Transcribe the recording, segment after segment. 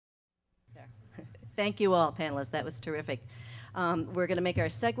Thank you all, panelists. That was terrific. We're going to make our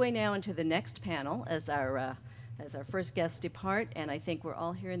segue now into the next panel as our first guests depart, and I think we're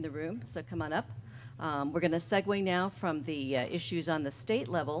all here in the room, so come on up. We're going to segue now from the issues on the state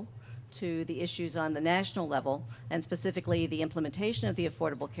level to the issues on the national level, and specifically the implementation of the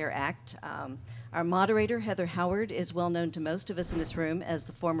Affordable Care Act. Our moderator, Heather Howard, is well known to most of us in this room as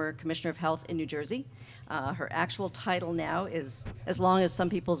the former Commissioner of Health in New Jersey. Her actual title now is as long as some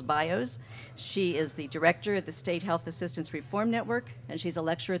people's bios. She is the director of the State Health Assistance Reform Network, and she's a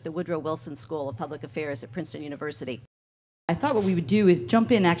lecturer at the Woodrow Wilson School of Public Affairs at Princeton University. I thought what we would do is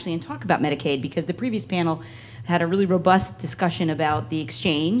jump in actually and talk about Medicaid, because the previous panel had a really robust discussion about the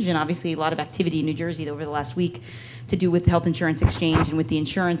exchange, and obviously a lot of activity in New Jersey over the last week to do with the health insurance exchange and with the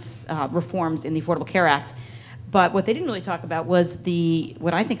insurance reforms in the Affordable Care Act. But what they didn't really talk about was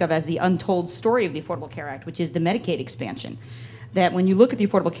what I think of as the untold story of the Affordable Care Act, which is the Medicaid expansion. That when you look at the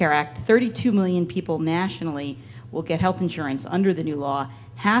Affordable Care Act, 32 million people nationally will get health insurance under the new law.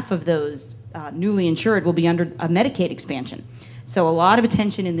 Half of those newly insured will be under a Medicaid expansion. So a lot of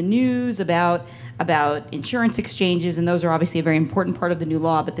attention in the news about insurance exchanges, and those are obviously a very important part of the new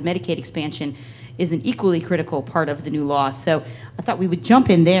law, but the Medicaid expansion is an equally critical part of the new law. So I thought we would jump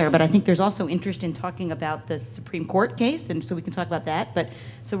in there, but I think there's also interest in talking about the Supreme Court case, and so we can talk about that. But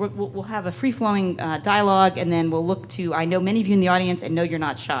so we'll have a free-flowing dialogue, and then we'll look to, I know many of you in the audience, and know you're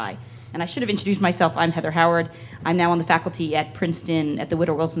not shy. And I should have introduced myself. I'm Heather Howard. I'm now on the faculty at Princeton at the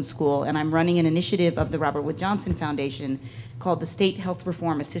Woodrow Wilson School, and I'm running an initiative of the Robert Wood Johnson Foundation called the State Health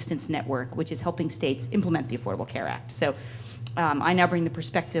Reform Assistance Network, which is helping states implement the Affordable Care Act. So I now bring the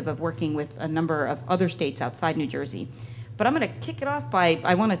perspective of working with a number of other states outside New Jersey. But I'm going to kick it off by,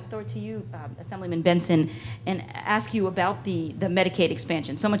 I want to throw it to you, Assemblyman Benson, and ask you about the Medicaid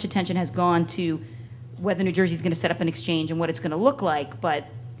expansion. So much attention has gone to whether New Jersey is going to set up an exchange and what it's going to look like, but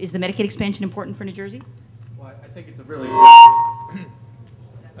is the Medicaid expansion important for New Jersey? Well, I think it's a really... I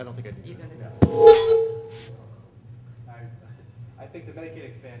don't think I do. I think the Medicaid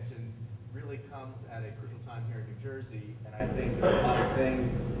expansion really comes at a crucial time here in New Jersey, and I think there's a lot of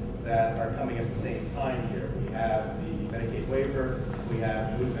things that are coming at the same time here. We have the Medicaid waiver, we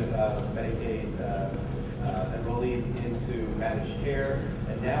have movement of Medicaid enrollees into managed care,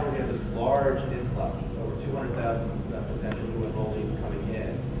 and now we have this large influx, over 200,000 potential new enrollees coming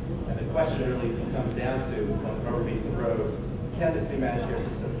in. And the question really comes down to, when the rubber meets the road, can this new managed care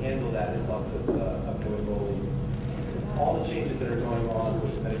system handle that influx of new enrollees? All the changes that are going on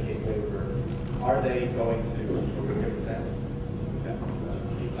with the Medicaid waiver, are they going to give the sense?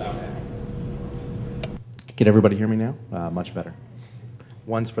 Can everybody hear me now? Much better.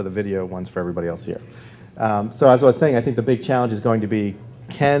 One's for the video, one's for everybody else here. So as I was saying, I think the big challenge is going to be,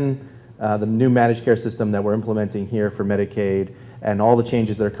 can the new managed care system that we're implementing here for Medicaid and all the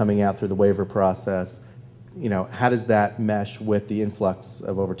changes that are coming out through the waiver process, you know, how does that mesh with the influx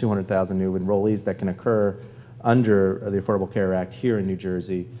of over 200,000 new enrollees that can occur under the Affordable Care Act here in New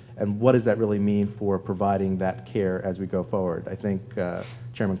Jersey, and what does that really mean for providing that care as we go forward? I think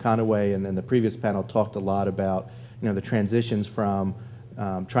Chairman Conaway and the previous panel talked a lot about, you know, the transitions from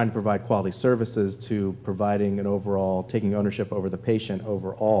trying to provide quality services to providing an overall, taking ownership over the patient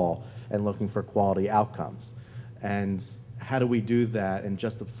overall and looking for quality outcomes. And how do we do that and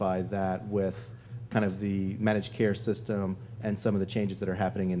justify that with kind of the managed care system and some of the changes that are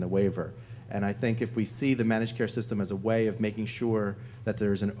happening in the waiver? And I think if we see the managed care system as a way of making sure that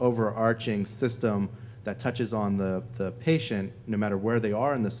there's an overarching system that touches on the patient, no matter where they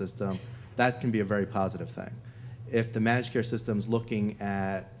are in the system, that can be a very positive thing. If the managed care system's looking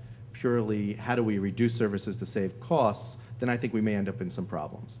at purely how do we reduce services to save costs, then I think we may end up in some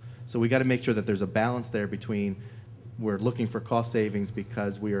problems. So we got to make sure that there's a balance there between we're looking for cost savings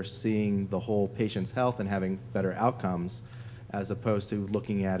because we are seeing the whole patient's health and having better outcomes, as opposed to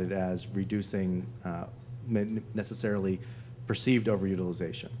looking at it as reducing necessarily perceived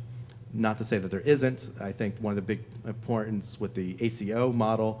overutilization. Not to say that there isn't. I think one of the big importance with the ACO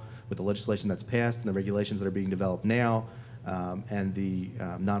model, with the legislation that's passed and the regulations that are being developed now, and the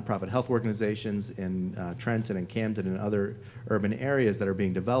nonprofit health organizations in Trenton and Camden and other urban areas that are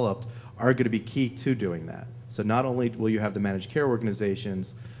being developed are going to be key to doing that. So not only will you have the managed care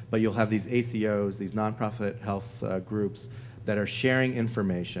organizations, but you'll have these ACOs, these nonprofit health groups that are sharing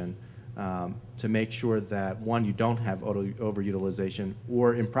information to make sure that, one, you don't have overutilization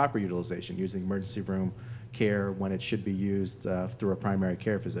or improper utilization, using emergency room care when it should be used through a primary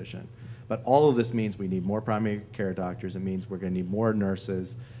care physician. But all of this means we need more primary care doctors. It means we're going to need more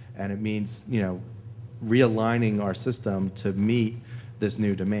nurses, and it means, you know, realigning our system to meet this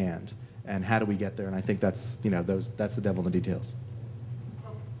new demand. And how do we get there? And I think that's, you know, that's the devil in the details.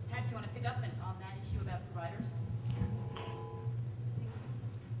 Well, Pat, do you want to pick up on that issue?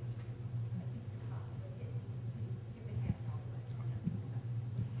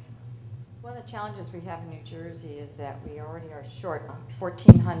 One of the challenges we have in New Jersey is that we already are short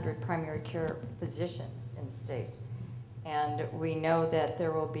 1,400 primary care physicians in the state. And we know that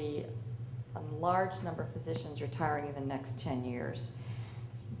there will be a large number of physicians retiring in the next 10 years.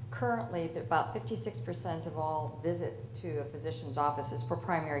 Currently, about 56% of all visits to a physician's office is for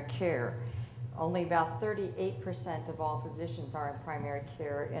primary care. Only about 38% of all physicians are in primary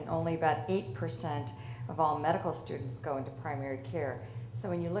care, and only about 8% of all medical students go into primary care. So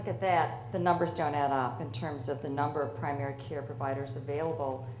when you look at that, the numbers don't add up in terms of the number of primary care providers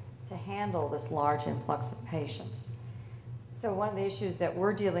available to handle this large influx of patients. So one of the issues that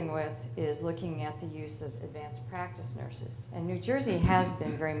we're dealing with is looking at the use of advanced practice nurses. And New Jersey has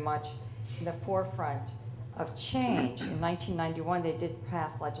been very much in the forefront of change. In 1991, they did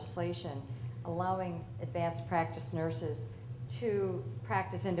pass legislation allowing advanced practice nurses to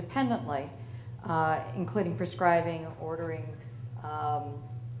practice independently, including prescribing, ordering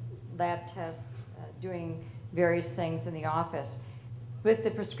lab tests, doing various things in the office. With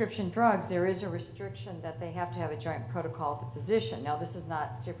the prescription drugs, there is a restriction that they have to have a joint protocol with the physician. Now, this is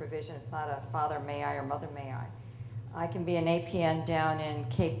not supervision. It's not a father may I or mother may I. I can be an APN down in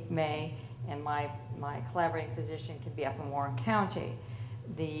Cape May, and my collaborating physician can be up in Warren County.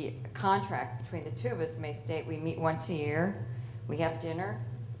 The contract between the two of us may state we meet once a year, we have dinner,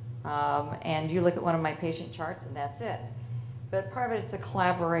 and you look at one of my patient charts, and that's it. But part of it, it's a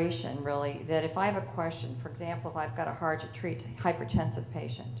collaboration, really, that if I have a question, for example, if I've got a hard-to-treat hypertensive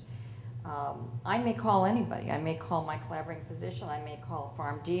patient, I may call anybody. I may call my collaborating physician. I may call a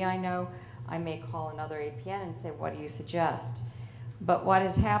PharmD I know. I may call another APN and say, what do you suggest? But what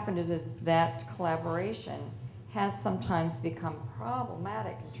has happened is that collaboration has sometimes become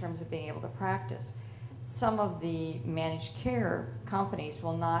problematic in terms of being able to practice. Some of the managed care companies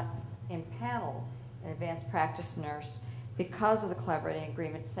will not impanel an advanced practice nurse because of the collaborating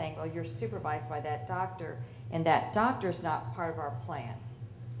agreement saying, well, you're supervised by that doctor, and that doctor is not part of our plan.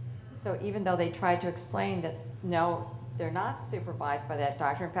 So even though they tried to explain that, no, they're not supervised by that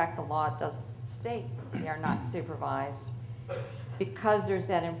doctor, in fact, the law does state they are not supervised, because there's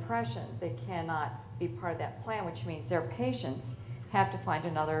that impression they cannot be part of that plan, which means their patients have to find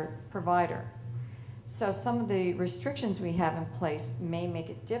another provider. So some of the restrictions we have in place may make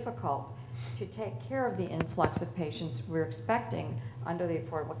it difficult to take care of the influx of patients we're expecting under the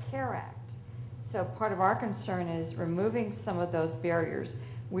Affordable Care Act. So part of our concern is removing some of those barriers,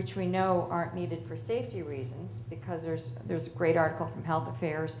 which we know aren't needed for safety reasons, because there's a great article from Health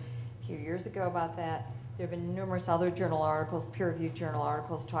Affairs a few years ago about that. There have been numerous other journal articles, peer-reviewed journal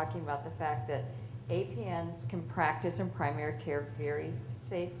articles, talking about the fact that APNs can practice in primary care very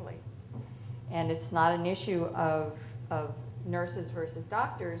safely. And it's not an issue of nurses versus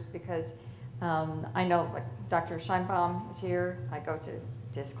doctors, because I know, like, Dr. Scheinbaum is here. I go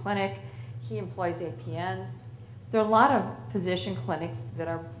to his clinic. He employs APNs. There are a lot of physician clinics that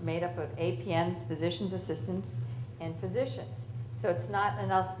are made up of APNs, physician's assistants, and physicians. So it's not an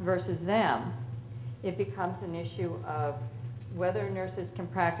us versus them. It becomes an issue of whether nurses can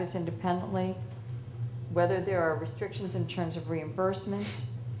practice independently, whether there are restrictions in terms of reimbursement,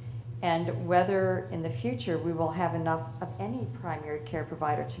 and whether in the future we will have enough of any primary care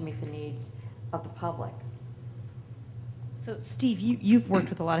provider to meet the needs of the public. So Steve, you've worked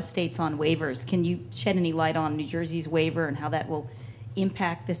with a lot of states on waivers. Can you shed any light on New Jersey's waiver and how that will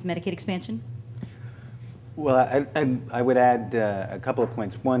impact this Medicaid expansion? Well, I would add a couple of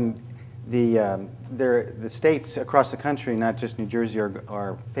points. One, the states across the country, not just New Jersey,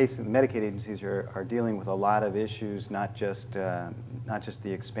 are facing, the Medicaid agencies are dealing with a lot of issues, not just the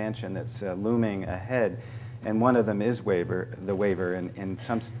expansion that's looming ahead. And one of them is the waiver. And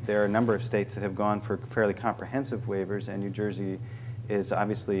there are a number of states that have gone for fairly comprehensive waivers, and New Jersey is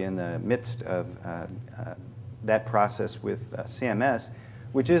obviously in the midst of that process with CMS,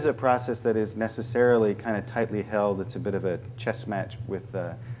 which is a process that is necessarily kind of tightly held. It's a bit of a chess match with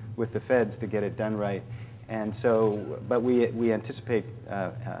the feds to get it done right. And so, but we anticipate,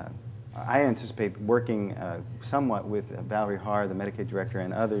 I anticipate working somewhat with Valerie Harr, the Medicaid director,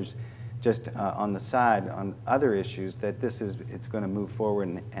 and others, just on the side on other issues, that it's going to move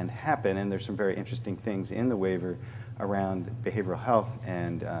forward and happen. And there's some very interesting things in the waiver around behavioral health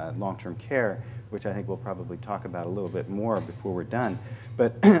and long-term care, which I think we'll probably talk about a little bit more before we're done.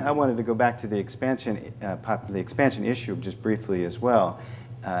 But I wanted to go back to the expansion issue just briefly as well.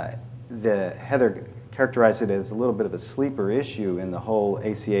 Heather characterized it as a little bit of a sleeper issue in the whole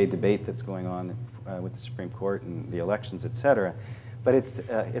ACA debate that's going on with the Supreme Court and the elections, et cetera. But it's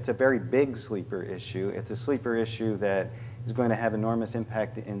a very big sleeper issue. It's a sleeper issue that is going to have enormous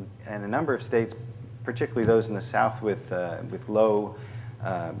impact in a number of states, particularly those in the South with low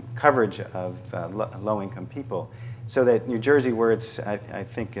coverage of low-income people. So that New Jersey, where it's, I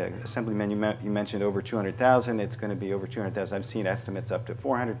think, Assemblyman, you mentioned over 200,000, it's going to be over 200,000. I've seen estimates up to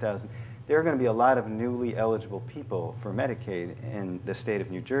 400,000. There are going to be a lot of newly eligible people for Medicaid in the state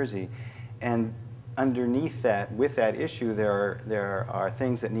of New Jersey. And underneath that, with that issue, there are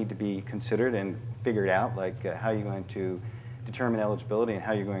things that need to be considered and figured out, like how you're going to determine eligibility and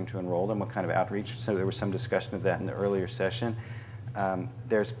how you're going to enroll them, what kind of outreach. So there was some discussion of that in the earlier session.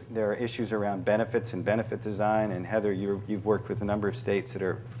 There are issues around benefits and benefit design, and Heather, you've worked with a number of states that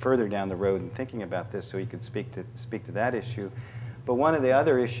are further down the road in thinking about this, so you could speak to that issue. But one of the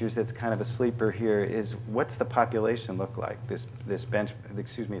other issues that's kind of a sleeper here is, what's the population look like, this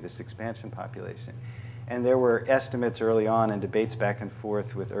expansion population? And there were estimates early on and debates back and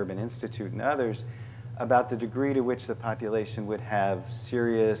forth with Urban Institute and others about the degree to which the population would have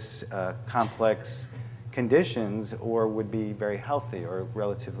serious, complex conditions or would be very healthy or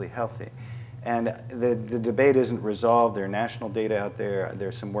relatively healthy. And the debate isn't resolved. There are national data out there.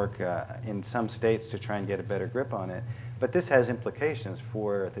 There's some work in some states to try and get a better grip on it. But this has implications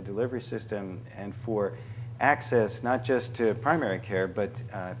for the delivery system and for access, not just to primary care, but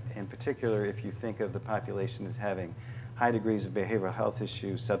in particular, if you think of the population as having high degrees of behavioral health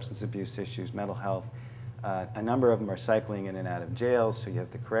issues, substance abuse issues, mental health. A number of them are cycling in and out of jails, so you have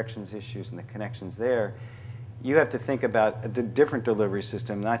the corrections issues and the connections there. You have to think about a different delivery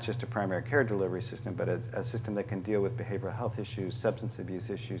system, not just a primary care delivery system, but a system that can deal with behavioral health issues, substance abuse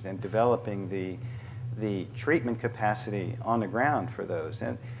issues, and developing the treatment capacity on the ground for those.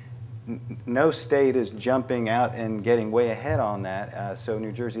 And no state is jumping out and getting way ahead on that, so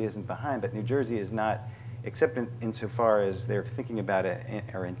New Jersey isn't behind, but New Jersey is not, except insofar as they're thinking about it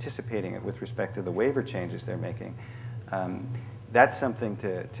or anticipating it with respect to the waiver changes they're making. That's something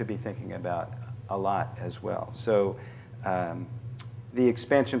to be thinking about a lot as well. So the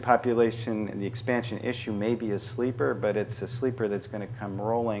expansion population and the expansion issue may be a sleeper, but it's a sleeper that's going to come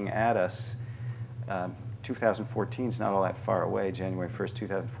rolling at us. 2014 is not all that far away. January 1st,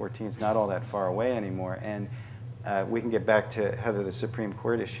 2014 is not all that far away anymore. And we can get back to, Heather, the Supreme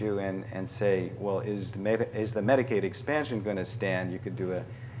Court issue and say, well, is the Medicaid expansion going to stand? You could do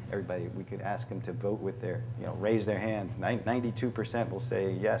everybody, we could ask them to vote with their, raise their hands. 92% will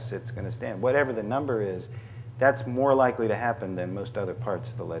say, yes, it's going to stand. Whatever the number is, that's more likely to happen than most other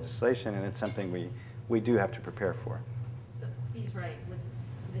parts of the legislation, and it's something we do have to prepare for. So Steve's right. With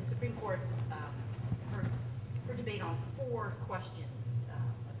the Supreme Court heard debate on 4 questions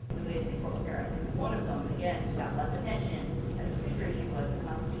the way they broke apart. One of them, again, got less attention, and the sleeper issue was the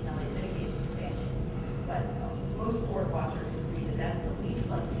constitutionality of Medicaid expansion. But most court watchers agree that that's the least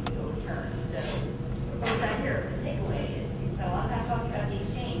likely to overturn. So the folks out here, the takeaway is we've got a lot of time talking about the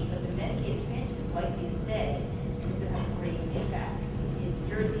exchange, but the Medicaid expansion is likely to stay, and it's going to have a great impact in New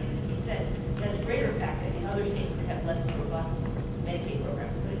Jersey. And as Steve said, it has a greater impact in other states that have less robust Medicaid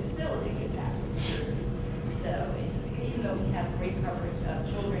programs, but it's still a big impact in New Jersey. So even though we have great coverage of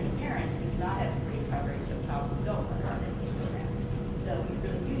children and parents, we do not have great coverage of child and adults under our Medicaid program. So we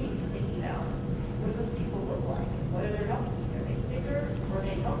really do need to be thinking about what those people look like. What are their health needs? Are they sicker or are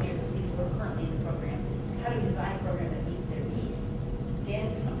they healthier than people who are currently in the program? How do we design a program that meets their needs? Dan,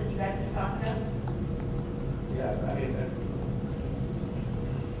 is this something you guys have talked about? Yes, I mean,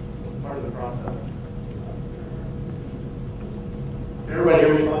 part of the process. Everybody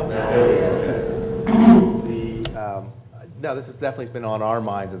hear me fine? No, this has definitely been on our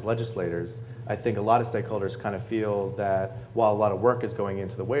minds as legislators. I think a lot of stakeholders kind of feel that while a lot of work is going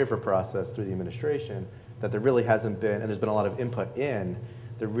into the waiver process through the administration, that there really hasn't been, and there's been a lot of input in,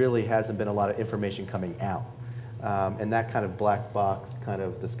 there really hasn't been a lot of information coming out. And that kind of black box kind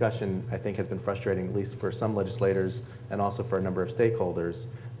of discussion, I think, has been frustrating, at least for some legislators and also for a number of stakeholders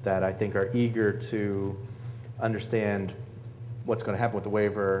that I think are eager to understand what's going to happen with the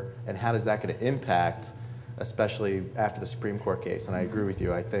waiver and how is that going to impact, especially after the Supreme Court case. And I agree with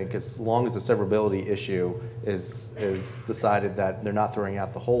you. I think as long as the severability issue is decided that they're not throwing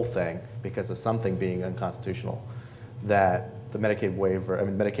out the whole thing because of something being unconstitutional, that the Medicaid waiver,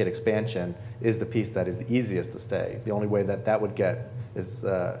 Medicaid expansion is the piece that is the easiest to stay. The only way that that would get is,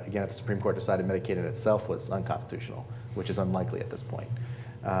 again, if the Supreme Court decided Medicaid in itself was unconstitutional, which is unlikely at this point.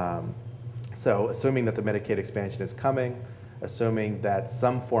 So assuming that the Medicaid expansion is coming, assuming that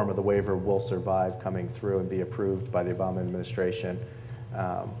some form of the waiver will survive coming through and be approved by the Obama administration,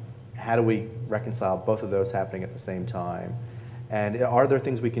 how do we reconcile both of those happening at the same time? And are there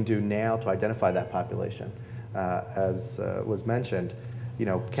things we can do now to identify that population? As was mentioned,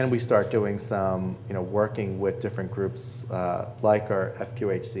 can we start doing some, working with different groups like our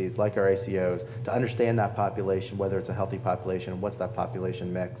FQHCs, like our ACOs, to understand that population, whether it's a healthy population, what's that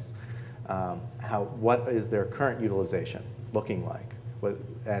population mix, what is their current utilization looking like,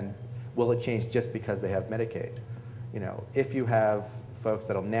 and will it change just because they have Medicaid? If you have folks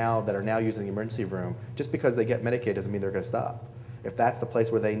that are now using the emergency room, just because they get Medicaid doesn't mean they're going to stop. If that's the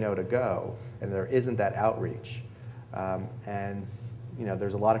place where they know to go, and there isn't that outreach,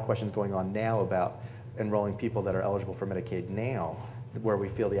 there's a lot of questions going on now about enrolling people that are eligible for Medicaid now, where we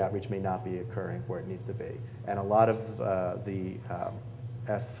feel the outreach may not be occurring where it needs to be. And a lot of the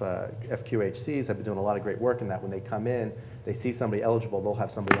FQHCs have been doing a lot of great work in that. When they come in, they see somebody eligible, they'll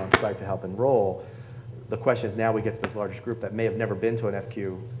have somebody on site to help enroll. The question is now we get to this largest group that may have never been to an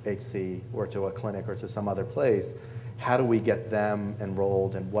FQHC or to a clinic or to some other place. How do we get them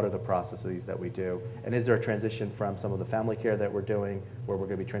enrolled, and what are the processes that we do? And is there a transition from some of the family care that we're doing, where we're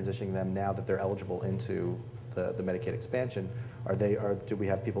going to be transitioning them now that they're eligible into the Medicaid expansion? Do we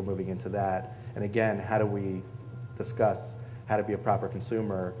have people moving into that? And again, how do we discuss how to be a proper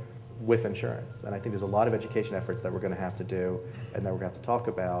consumer with insurance? And I think there's a lot of education efforts that we're going to have to do and that we're going to have to talk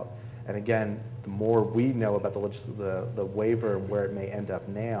about. And again, the more we know about the waiver and where it may end up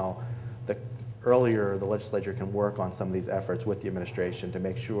now, the earlier the legislature can work on some of these efforts with the administration to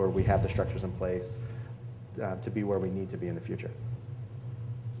make sure we have the structures in place to be where we need to be in the future.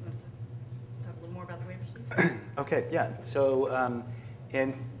 You want to talk a little more about the waiver, Steve? Okay, yeah. So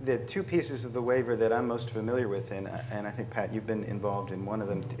in the two pieces of the waiver that I'm most familiar with, and I think, Pat, you've been involved in one of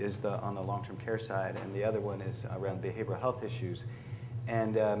them, is on the long-term care side, and the other one is around behavioral health issues.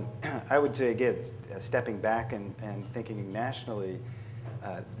 And I would say, again, stepping back and thinking nationally,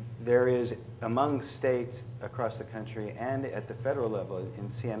 there is among states across the country and at the federal level in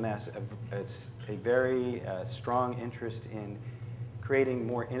CMS a very strong interest in creating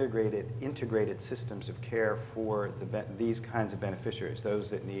more integrated systems of care for these kinds of beneficiaries, those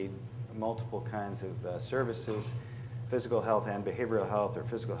that need multiple kinds of services, physical health and behavioral health, or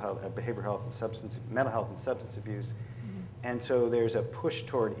physical health, behavioral health and mental health and substance abuse. And so there's a push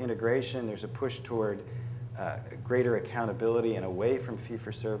toward integration, there's a push toward greater accountability and away from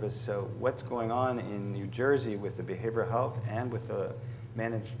fee-for-service. So what's going on in New Jersey with the behavioral health and with the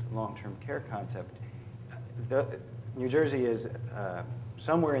managed long-term care concept, New Jersey is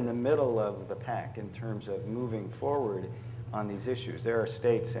somewhere in the middle of the pack in terms of moving forward on these issues. There are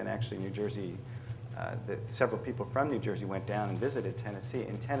states, and actually New Jersey, that several people from New Jersey went down and visited Tennessee.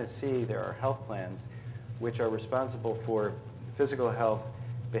 In Tennessee, there are health plans which are responsible for physical health,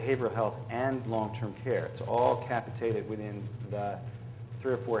 behavioral health, and long-term care. It's all capitated within the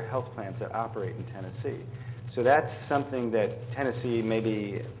 3 or 4 health plans that operate in Tennessee. So that's something that Tennessee may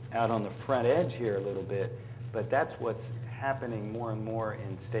be out on the front edge here a little bit, but that's what's happening more and more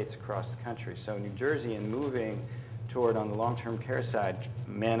in states across the country. So New Jersey, in moving toward, on the long-term care side,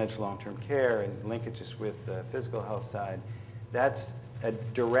 managed long-term care and linkages with the physical health side, that's a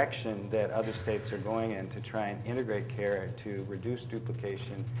direction that other states are going in to try and integrate care to reduce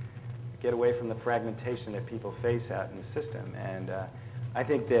duplication, get away from the fragmentation that people face out in the system. And I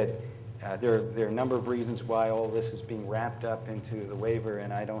think that there are a number of reasons why all this is being wrapped up into the waiver,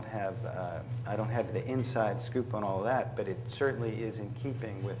 and I don't have the inside scoop on all of that, but it certainly is in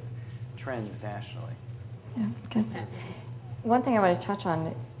keeping with trends nationally. Yeah, okay. One thing I want to touch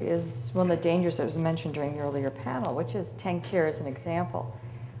on is one of the dangers that was mentioned during the earlier panel, which is TennCare as an example.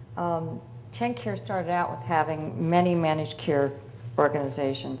 TennCare started out with having many managed care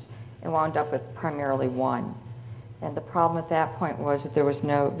organizations and wound up with primarily one. And the problem at that point was that there was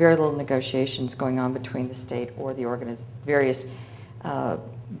very little negotiations going on between the state or the various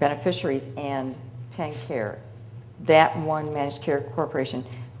beneficiaries and TennCare. That one managed care corporation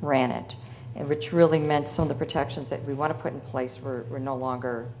ran it, and which really meant some of the protections that we want to put in place were no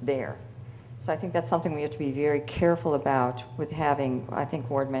longer there. So I think that's something we have to be very careful about with having, I think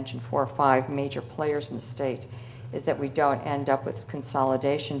Ward mentioned 4 or 5 major players in the state, is that we don't end up with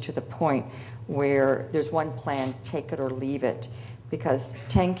consolidation to the point where there's one plan, take it or leave it, because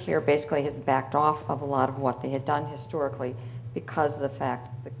TennCare basically has backed off of a lot of what they had done historically because of the fact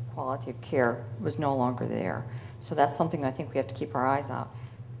that the quality of care was no longer there. So that's something I think we have to keep our eyes on.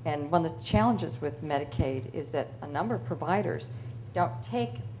 And one of the challenges with Medicaid is that a number of providers don't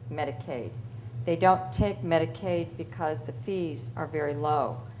take Medicaid. They don't take Medicaid because the fees are very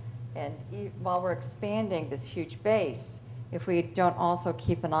low. And while we're expanding this huge base, if we don't also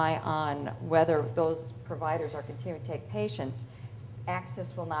keep an eye on whether those providers are continuing to take patients,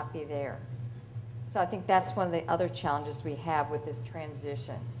 access will not be there. So I think that's one of the other challenges we have with this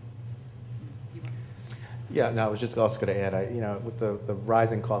transition. Yeah, no, I was just also going to add, with the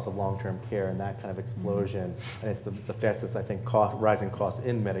rising cost of long-term care and that kind of explosion, and it's the fastest, I think, rising cost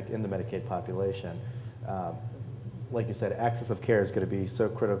in the Medicaid population. Like you said, access of care is going to be so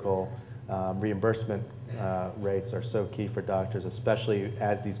critical. Reimbursement rates are so key for doctors, especially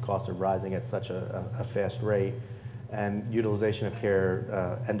as these costs are rising at such a fast rate. And utilization of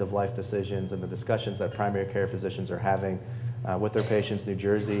care, end-of-life decisions, and the discussions that primary care physicians are having with their patients. New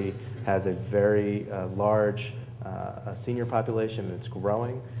Jersey has a very large senior population, and it's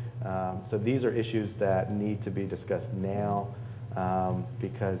growing. So these are issues that need to be discussed now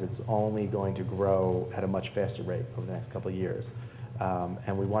because it's only going to grow at a much faster rate over the next couple of years.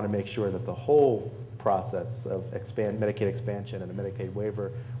 And we want to make sure that the whole process of Medicaid expansion and the Medicaid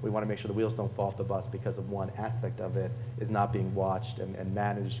waiver, we want to make sure the wheels don't fall off the bus because of one aspect of it is not being watched and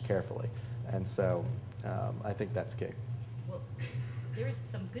managed carefully. And so I think that's key. Well, there is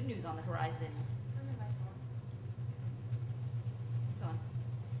some good news on the horizon. It's on.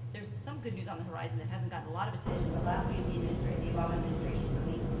 There's some good news on the horizon that hasn't gotten a lot of attention. But last week, the Obama administration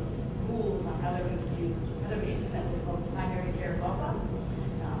released rules on how they're going to implement what's called primary care bump up.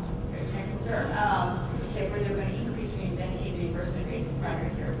 Very technical term. Where they're going to increase Medicaid reimbursement rates for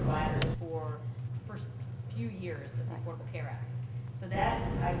primary care providers for the first few years of the Affordable Care Act. So that,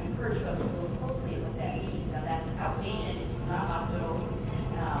 I encourage folks to look closely at what that means. Now, that's outpatient, it's not hospitals,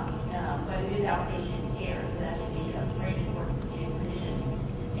 but it is outpatient care, so that should be of great importance to physicians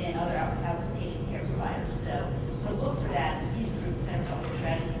and other outpatient care providers. So look for that. Steve's group, the Center for Healthcare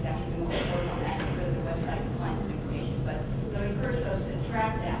Strategy, is actually doing more work on that. You can go to the website and find some information. But so I encourage folks to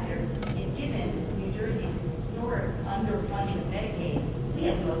track that here. And given New Jersey's historic underfunding of Medicaid, we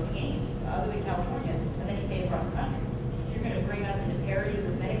have the most to gain, other than California, of any state across the country. If you're going to bring us into parity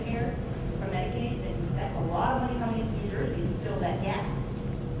with Medicare or Medicaid, then that's a lot of money coming into New Jersey to fill that gap.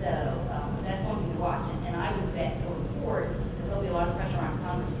 So that's one thing to watch. And I would bet going forward that there'll be a lot of pressure on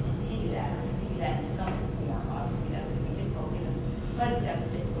Congress to continue that in some form. Obviously, that's going to be difficult given budget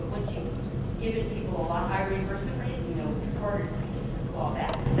deficits. But once you give it people a lot higher reimbursement rate, it's harder to claw back.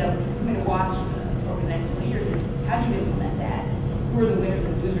 So something to watch over the next couple of years is how do you implement that? Who are the winners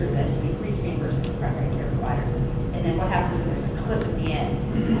and losers as you increase reimbursement for primary care providers? And then what happens when there's a cliff at the end?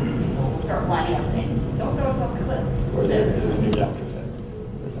 People will start lining up saying, don't throw us off the cliff. Or is it a new doctor fix,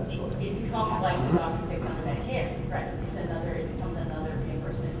 essentially? It becomes like the doctor fix under Medicare, right? It becomes another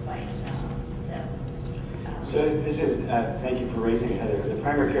reimbursement fight. So this is, thank you for raising it, Heather. The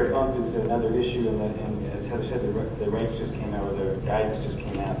primary care bump is another issue, and as Heather said, the regs just came out, or the guidance just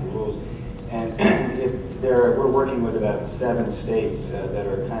came out, the rules. And we're working with about 7 states that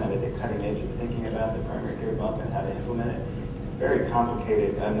are kind of at the cutting edge of thinking about the primary care bump and how to implement it. It's very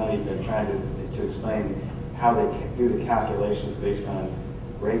complicated. I'm not even trying to explain how they do the calculations based on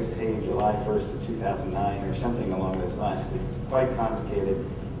rates paid July 1st of 2009 or something along those lines. It's quite complicated.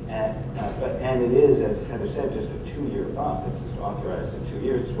 And it is, as Heather said, just a 2-year bump. It's just authorized in 2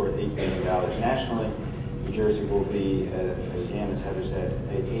 years. It's worth $8 billion nationally. New Jersey will be, again, as Heather said,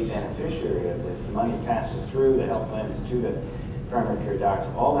 a beneficiary of this. The money passes through the health plans to the primary care docs.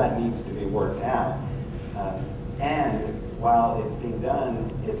 All that needs to be worked out. And while it's being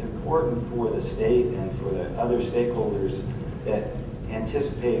done, it's important for the state and for the other stakeholders that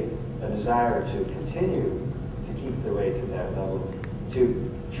anticipate a desire to continue to keep the rates at that level to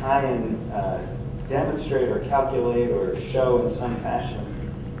try and demonstrate or calculate or show in some fashion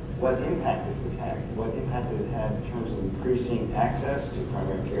what impact this has had, what impact it has had in terms of increasing access to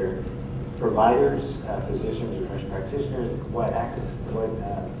primary care providers, physicians or nurse practitioners, what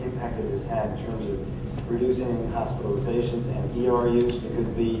impact it has had in terms of reducing hospitalizations and ER use,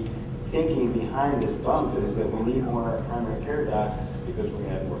 because the thinking behind this bump is that we need more primary care docs because we're going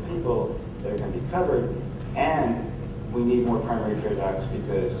to have more people that are going to be covered, and we need more primary care docs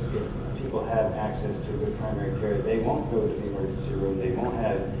because if people have access to good primary care, they won't go to the emergency room, they won't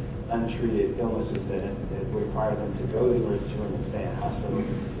have untreated illnesses that require them to go to the emergency room and stay in hospital.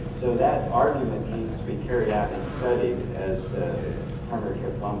 So that argument needs to be carried out and studied as the primary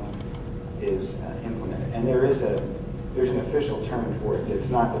care bump is implemented. And there's an official term for it. It's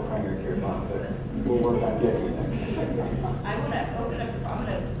not the primary care bump, but we'll work on getting it. I want to open up, I'm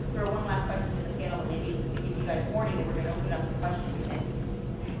going to throw one last question to the panel, maybe give you guys warning that we're going to open up the questions. And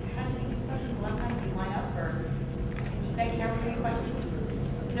how do you questions last time? Did you line up, or can you guys hear any questions?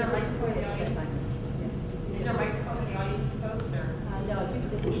 Is there a microphone in the audience? Is there a microphone in the audience, folks, or? No, I think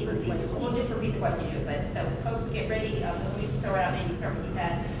we'll just repeat the question. We'll just repeat the question, but so folks, get ready. Let me just throw it out, maybe start with you,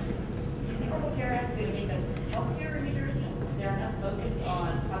 Pat. Is the Affordable Care Act going to make us healthier in New Jersey? Is there enough focus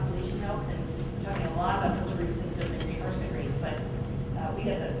on population health? And we're talking a lot about delivery system and reimbursement rates, but we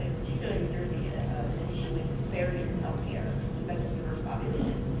have a particular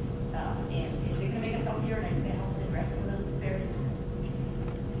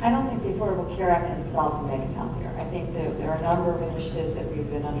Affordable Care Act itself will make us healthier. I think there are a number of initiatives that we've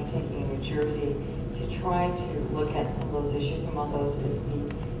been undertaking in New Jersey to try to look at some of those issues. Among those is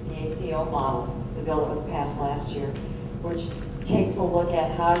the ACO model, the bill that was passed last year, which takes a look at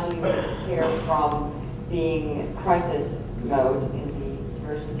how do you care from being crisis mode in the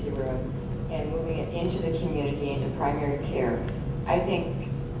emergency room and moving it into the community, into primary care. I think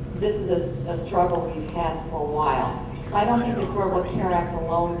this is a struggle we've had for a while. So I don't think the Affordable Care Act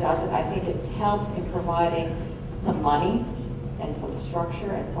alone does it. I think it helps in providing some money and some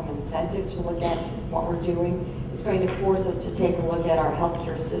structure and some incentive to look at what we're doing. It's going to force us to take a look at our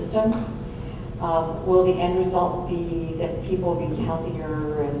healthcare system. Will the end result be that people will be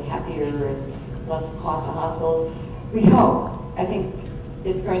healthier and happier and less cost to hospitals? We hope. I think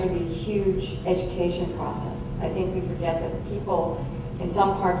it's going to be a huge education process. I think we forget that people in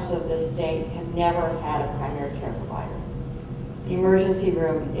some parts of this state have never had a primary care provider. The emergency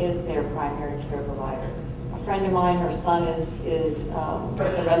room is their primary care provider. A friend of mine, her son is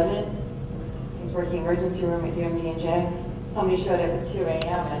a resident. He's working emergency room at UMD&J. Somebody showed up at 2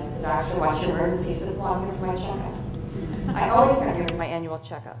 a.m. and the doctor, what's your emergency? He said, well, I'm here for my checkup. I always come here for my annual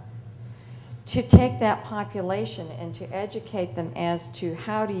checkup. To take that population and to educate them as to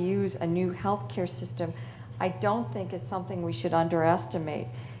how to use a new healthcare system, I don't think is something we should underestimate.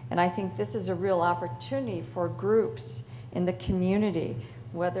 And I think this is a real opportunity for groups in the community,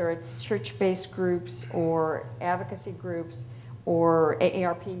 whether it's church-based groups or advocacy groups or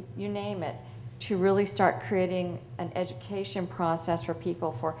AARP, you name it, to really start creating an education process for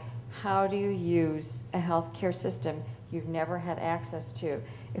people for how do you use a healthcare system you've never had access to.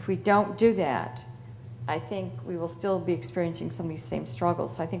 If we don't do that, I think we will still be experiencing some of these same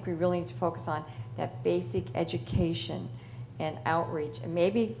struggles. So I think we really need to focus on that basic education and outreach, and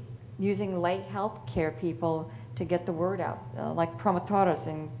maybe using lay health care people to get the word out, like promotores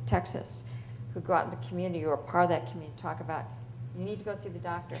in Texas, who go out in the community or are part of that community, talk about, you need to go see the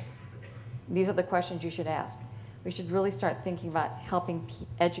doctor. These are the questions you should ask. We should really start thinking about helping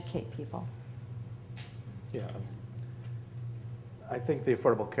educate people. Yeah. I think the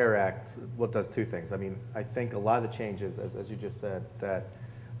Affordable Care Act does two things. I mean, I think a lot of the changes, as you just said, that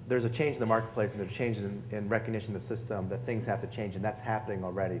there's a change in the marketplace and there's a change in recognition of the system that things have to change, and that's happening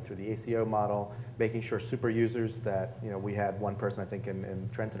already through the ACO model, making sure super users that, we had one person, I think, in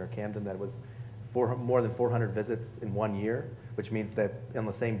Trenton or Camden that was more than 400 visits in 1 year, which means that on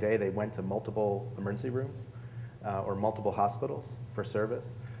the same day they went to multiple emergency rooms or multiple hospitals for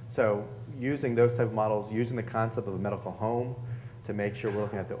service. So using those type of models, using the concept of a medical home to make sure we're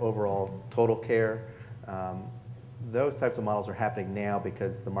looking at the overall total care, those types of models are happening now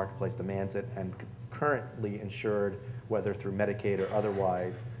because the marketplace demands it, and currently insured, whether through Medicaid or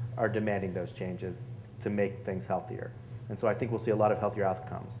otherwise, are demanding those changes to make things healthier. And so I think we'll see a lot of healthier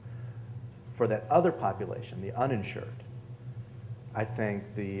outcomes. For that other population, the uninsured, I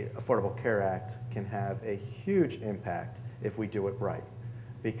think the Affordable Care Act can have a huge impact if we do it right.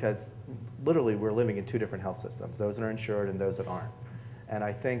 Because literally we're living in two different health systems, those that are insured and those that aren't. And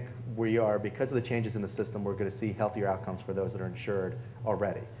I think we are, because of the changes in the system, we're going to see healthier outcomes for those that are insured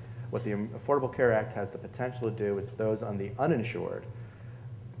already. What the Affordable Care Act has the potential to do is those on the uninsured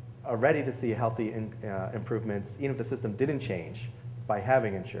are ready to see healthy improvements, even if the system didn't change, by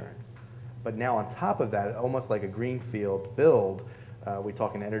having insurance. But now on top of that, almost like a greenfield build, we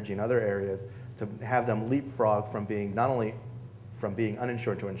talk in energy and other areas, to have them leapfrog from being not only from being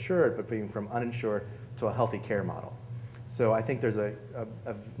uninsured to insured, but being from uninsured to a healthy care model. So I think there's a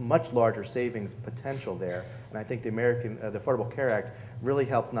much larger savings potential there, and I think the Affordable Care Act really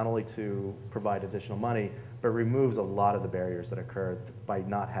helps not only to provide additional money, but removes a lot of the barriers that occur by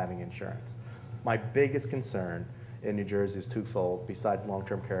not having insurance. My biggest concern in New Jersey is twofold, besides the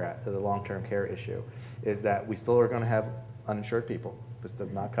long-term care issue, is that we still are going to have uninsured people. This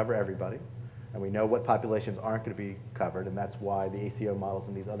does not cover everybody, and we know what populations aren't going to be covered, and that's why the ACO models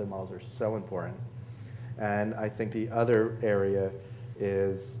and these other models are so important. And I think the other area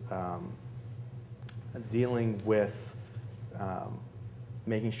is dealing with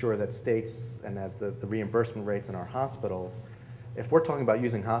making sure that states, and as the reimbursement rates in our hospitals, if we're talking about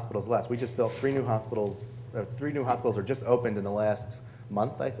using hospitals less, we just built 3 new hospitals, 3 new hospitals are just opened in the last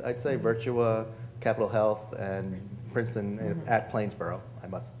month, I'd say, Virtua, Capital Health, and Princeton at Plainsboro. I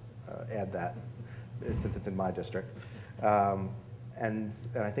must add that, since it's in my district. And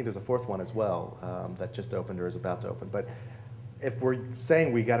I think there's a 4th one as well that just opened or is about to open. But if we're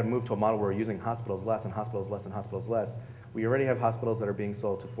saying we got to move to a model where we're using hospitals less and hospitals less and hospitals less, we already have hospitals that are being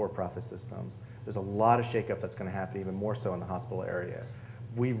sold to for-profit systems. There's a lot of shakeup that's going to happen, even more so in the hospital area.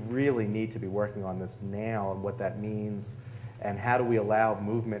 We really need to be working on this now and what that means, And how do we allow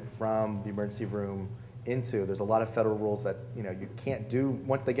movement from the emergency room into, there's a lot of federal rules that you can't do,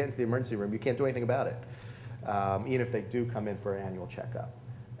 once they get into the emergency room, you can't do anything about it, even if they do come in for an annual checkup.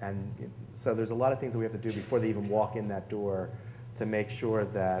 And so there's a lot of things that we have to do before they even walk in that door to make sure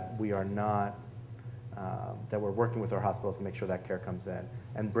that we are not, that we're working with our hospitals to make sure that care comes in,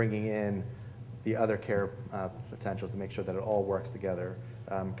 and bringing in the other care potentials to make sure that it all works together.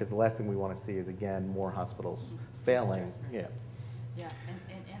 Because the last thing we want to see is, again, more hospitals failing. Yeah. Yeah,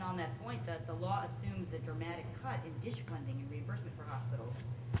 and on that point, that the law assumes a dramatic cut in dish funding and reimbursement for hospitals,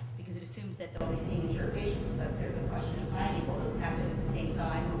 because it assumes that they'll be seeing insured patients. But there's a question of timing. Will this happen at the same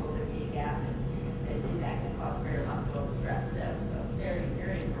time, or will there be a gap? And is that going to cause greater hospital distress? So very,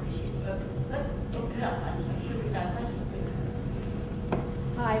 very important issues. But let's open it up. I'm sure we've got questions, please.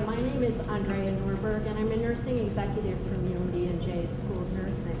 Hi, my name is Andrea Norberg, and I'm a nursing executive from UMD&J School of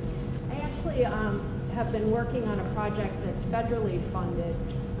Nursing. I actually have been working on a project that's federally funded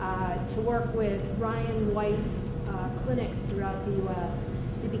to work with Ryan White clinics throughout the U.S.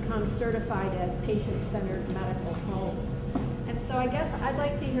 to become certified as patient-centered medical homes. And so I guess I'd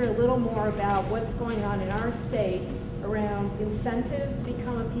like to hear a little more about what's going on in our state around incentives to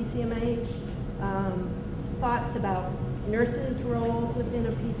become a PCMH, thoughts about nurses' roles within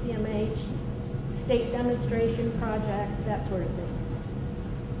a PCMH, state demonstration projects, that sort of thing.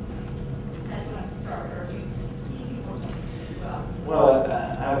 Well,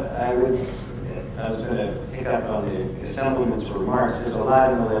 I was going to pick up on the Assemblyman's remarks. There's a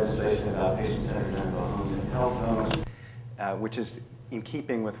lot in the legislation about patient-centered medical homes and health homes, which is in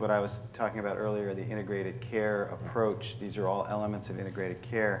keeping with what I was talking about earlier, the integrated care approach. These are all elements of integrated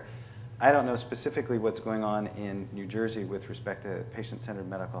care. I don't know specifically what's going on in New Jersey with respect to patient-centered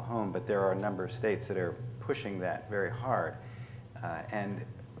medical home, but there are a number of states that are pushing that very hard. And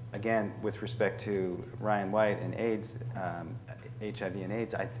again, with respect to Ryan White and AIDS, HIV and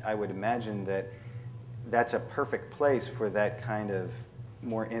AIDS, I would imagine that that's a perfect place for that kind of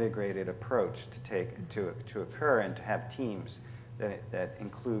more integrated approach to occur, and to have teams that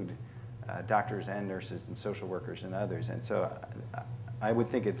include doctors and nurses and social workers and others. And so I would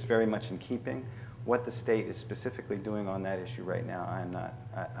think it's very much in keeping. What the state is specifically doing on that issue right now, I'm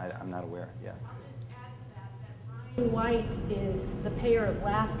not aware. Yeah. I'll just add to that Ryan White is the payer of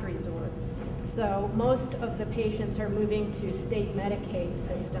last resort. So most of the patients are moving to state Medicaid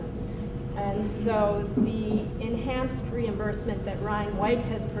systems. And so the enhanced reimbursement that Ryan White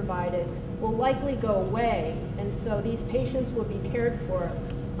has provided will likely go away. And so these patients will be cared for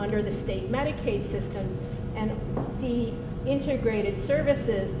under the state Medicaid systems. And the integrated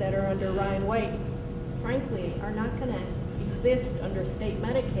services that are under Ryan White, frankly, are not going to exist under state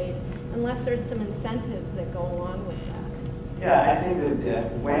Medicaid unless there's some incentives that go along with that. Yeah, I think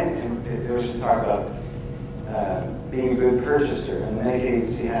that when there was talk about being a good purchaser, and the Medicaid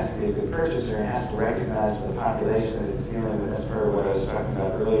agency has to be a good purchaser, and has to recognize the population that it's dealing with. That's part of what I was talking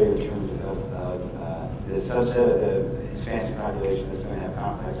about earlier in terms of the subset of the expansion population that's going to have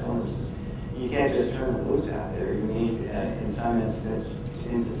complex illnesses. You can't just turn them loose out there. You need, in some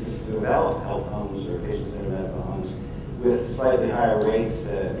instances, to develop health homes or patient-centered medical homes with slightly higher rates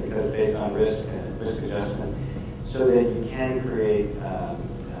because based on risk adjustment, so that you can create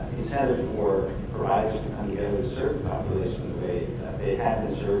incentive for providers to come together to serve the population the way they have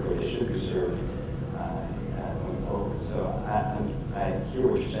been served or they should be served going forward. So I hear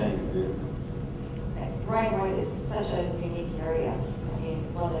what you're saying. Ryan White is such a unique area. I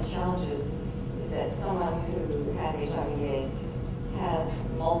mean, one of the challenges is that someone who has HIV/AIDS has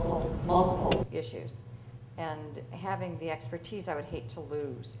multiple issues, and having the expertise I would hate to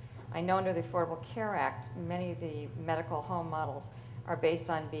lose. I know under the Affordable Care Act, many of the medical home models are based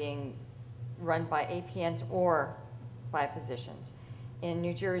on being run by APNs or by physicians. In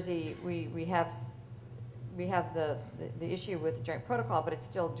New Jersey, we have the issue with the joint protocol, but it's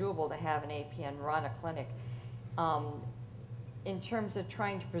still doable to have an APN run a clinic. In terms of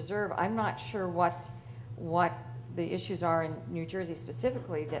trying to preserve, I'm not sure what the issues are in New Jersey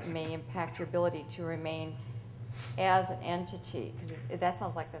specifically that may impact your ability to remain as an entity, because that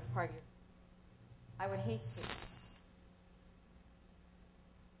sounds like that's part of your. I would hate to.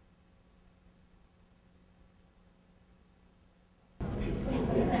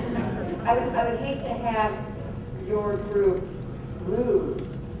 I would hate to have your group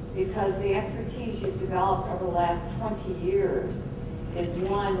lose, because the expertise you've developed over the last 20 years is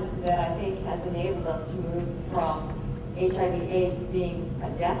one that I think has enabled us to move from HIV/AIDS being a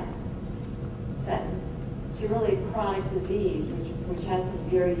death sentence to really chronic disease, which has some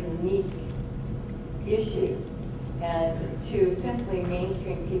very unique issues. And to simply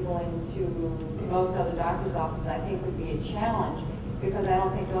mainstream people into most other doctor's offices, I think would be a challenge, because I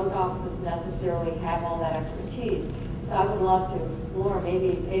don't think those offices necessarily have all that expertise. So I would love to explore,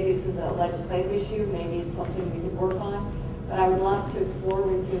 maybe this is a legislative issue, maybe it's something we could work on, but I would love to explore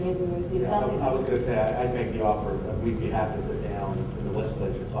with you, maybe with you something. I was going to say, I'd make the offer, we'd be happy to sit down in the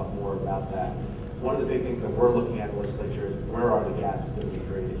legislature and talk more about that. One of the big things that we're looking at in the legislature is where are the gaps going to be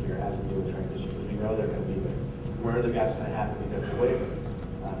created here as we do a transition, because we know they're going to be there. Where are the gaps going to happen because of the waiver?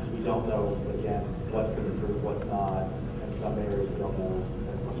 Because we don't know, again, what's going to improve, what's not. In some areas, we don't know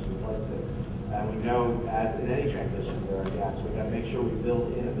as much as we'd like to. And we know, as in any transition, there are gaps. We've got to make sure we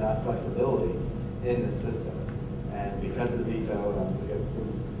build in enough flexibility in the system. And because of the veto,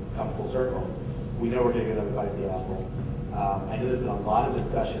 we come full circle, we know we're getting another bite at the apple. I know there's been a lot of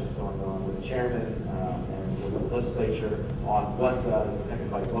discussions going on with the chairman and with the legislature on what does the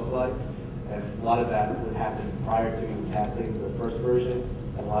second bite look like. And a lot of that would happen prior to passing the first version.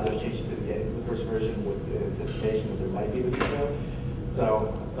 And a lot of those changes didn't get into the first version with the anticipation that there might be the veto.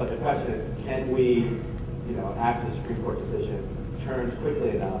 So, but the question is, can we, after the Supreme Court decision, turn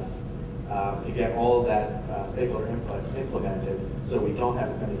quickly enough to get all of that stakeholder input implemented so we don't have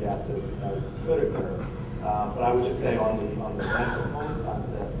as many gaps as could occur. But I would just say on the mental home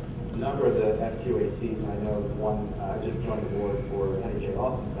concept, a number of the FQHCs, and I know one just joined the board for Henry J.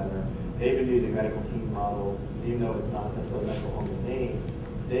 Austin Center, they've been using medical team models, even though it's not necessarily medical home in name,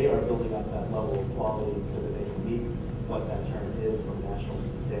 they are building up that level of quality so that they can meet what that term is from a national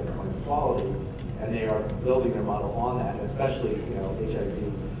standpoint of quality, and they are building their model on that, especially,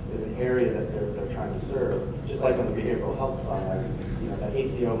 HIV is an area that they're trying to serve. Just like on the behavioral health side, that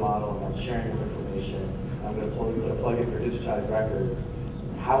ACO model and that sharing of information, I'm going to put a plug in for digitized records,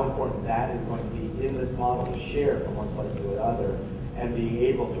 how important that is going to be in this model to share from one place to the other, and being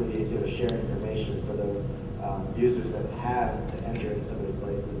able through the ACO to share information for those users that have to enter into some of the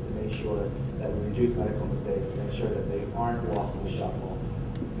places to make sure that we reduce medical mistakes, to make sure that they aren't lost in the shuffle.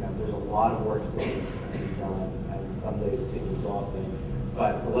 There's a lot of work still to be done, and some days it seems exhausting.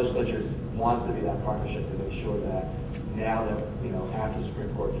 But the legislature wants to be that partnership to make sure that now that, after the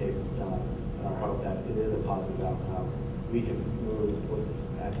Supreme Court case is done, and our hope that it is a positive outcome, we can move with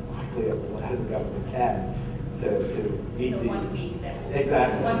as quickly as the government can to meet these. 1 week that will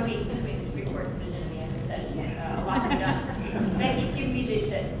Exactly. 1 week between the Supreme Court decision and the end of the session. A lot to be done. Becky's giving me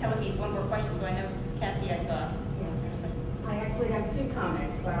telling me one more question, so I know Kathy, I saw. I actually have 2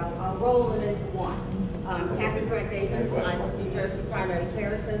 comments, but I'll roll them into one. Kathy Grant Davis, I'm with New Jersey Primary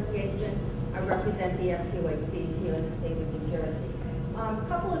Care Association. I represent the FQHCs here in the state of New Jersey. A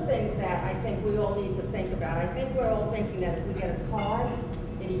couple of things that I think we all need to think about. I think we're all thinking that if we get a card,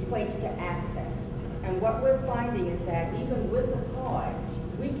 it equates to access. And what we're finding is that even with the card,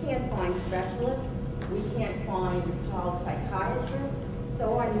 we can't find specialists, we can't find child psychiatrists,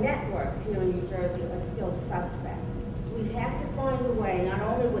 so our networks here in New Jersey are still suspect. We have to find a way, not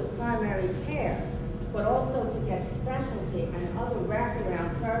only with primary care, but also to get specialty and other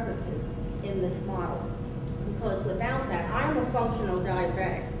wraparound services in this model. Because without that, I'm a functional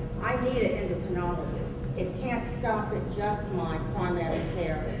diabetic. I need an endocrinologist. It can't stop at just my primary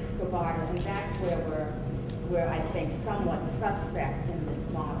care provider, and that's where we're I think, somewhat suspect in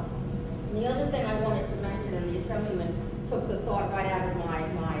this model. And the other thing I wanted to mention, and the Assemblyman took the thought right out of my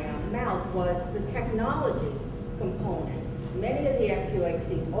mouth, was the technology component. Many of the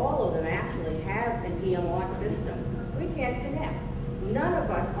FQHCs, all of them actually have an EMR system. We can't connect. None of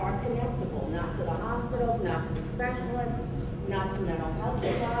us are connectable, not to the hospitals, not to the specialists, not to mental health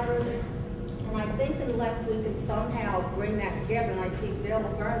providers. And I think unless we can somehow bring that together, and I see Bill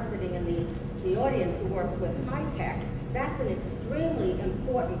Byrne sitting in the audience who works with HITECH, that's an extremely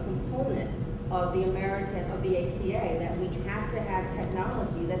important component of the ACA, that we have to have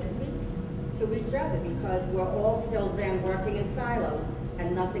technology that speaks to each other, because we're all still then working in silos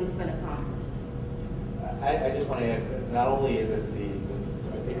and nothing's been accomplished. I just want to add, not only is it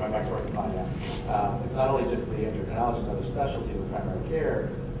I think my mic's working fine now, it's not only just the endocrinologist and other specialty with primary care,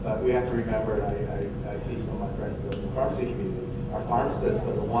 but we have to remember, and I see some of my friends in the pharmacy community, our pharmacists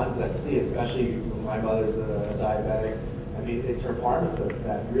are the ones that see, especially when my mother's a diabetic. I mean, it's her pharmacist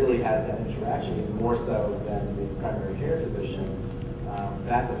that really has that interaction, even more so than the primary care physician.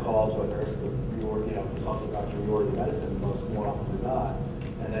 That's a call to a nurse to reorder, talking about to reorder the medicine more often than not.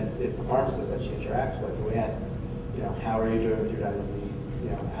 And then it's the pharmacist that she interacts with who asks, how are you doing with your diabetes?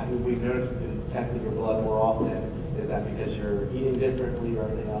 We've noticed in testing your blood more often, is that because you're eating differently or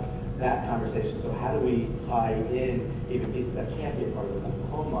anything else? That conversation. So how do we tie in even pieces that can't be a part of the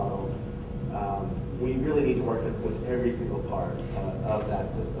home model? We really need to work with every single part of that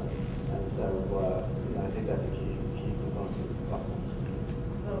system. And so I think that's a key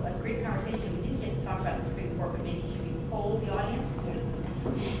great conversation. We didn't get to talk about the Supreme Court, but maybe should we poll the audience?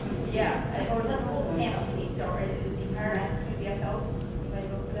 Yeah, or let's hold a panel, please. Or is the entire act going to be upheld? Anybody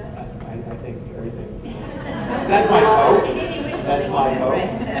vote for that? I think everything. That's my hope. Maybe we should That's my hope.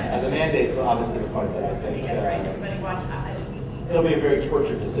 right, so- The mandate's obviously a part of that, I think. That's right, everybody watch. It'll be a very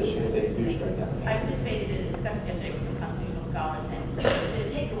tortured decision if they do strike down. I participated in a discussion yesterday with some constitutional scholars, and the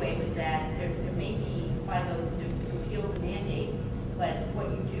takeaway was that there may be 5 votes to repeal the mandate, but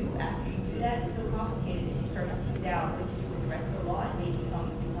what you do after you do that is so complicated that you start to tease out what you do with the rest of the law and maybe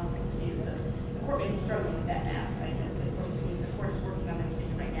something impossible to do. So the court may be struggling with that now, right? Of course, the court is working on the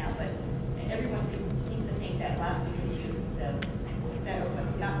decision right now, but everyone seems to think that last week in June, so that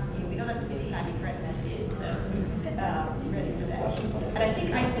not, we know that's a busy time in Trenton as it is, so ready for that. And I think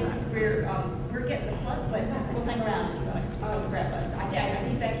we're getting the plug, but we'll hang around if you want to grab us. I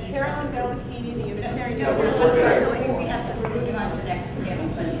think Becky. Carolyn Bellacini, the Unitarian. No, we have to move on to the next panel,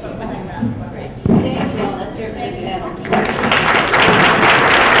 but we'll hang around.